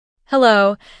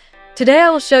Hello. Today I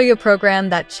will show you a program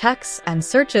that checks and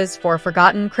searches for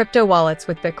forgotten crypto wallets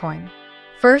with Bitcoin.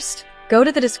 First, go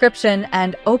to the description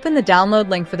and open the download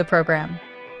link for the program.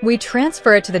 We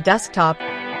transfer it to the desktop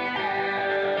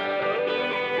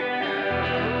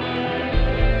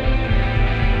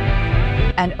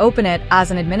and open it as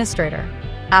an administrator.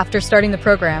 After starting the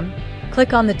program,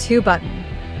 click on the To button.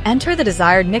 Enter the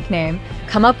desired nickname,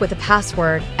 come up with a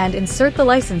password, and insert the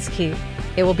license key.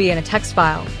 It will be in a text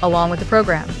file, along with the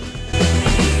program.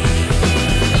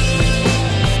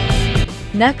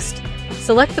 Next,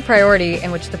 select the priority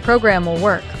in which the program will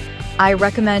work. I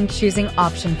recommend choosing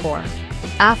option 4.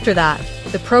 After that,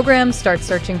 the program starts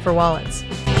searching for wallets.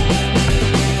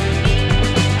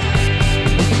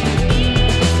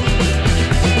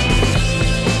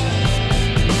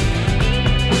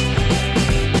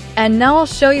 And now I'll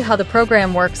show you how the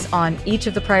program works on each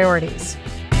of the priorities.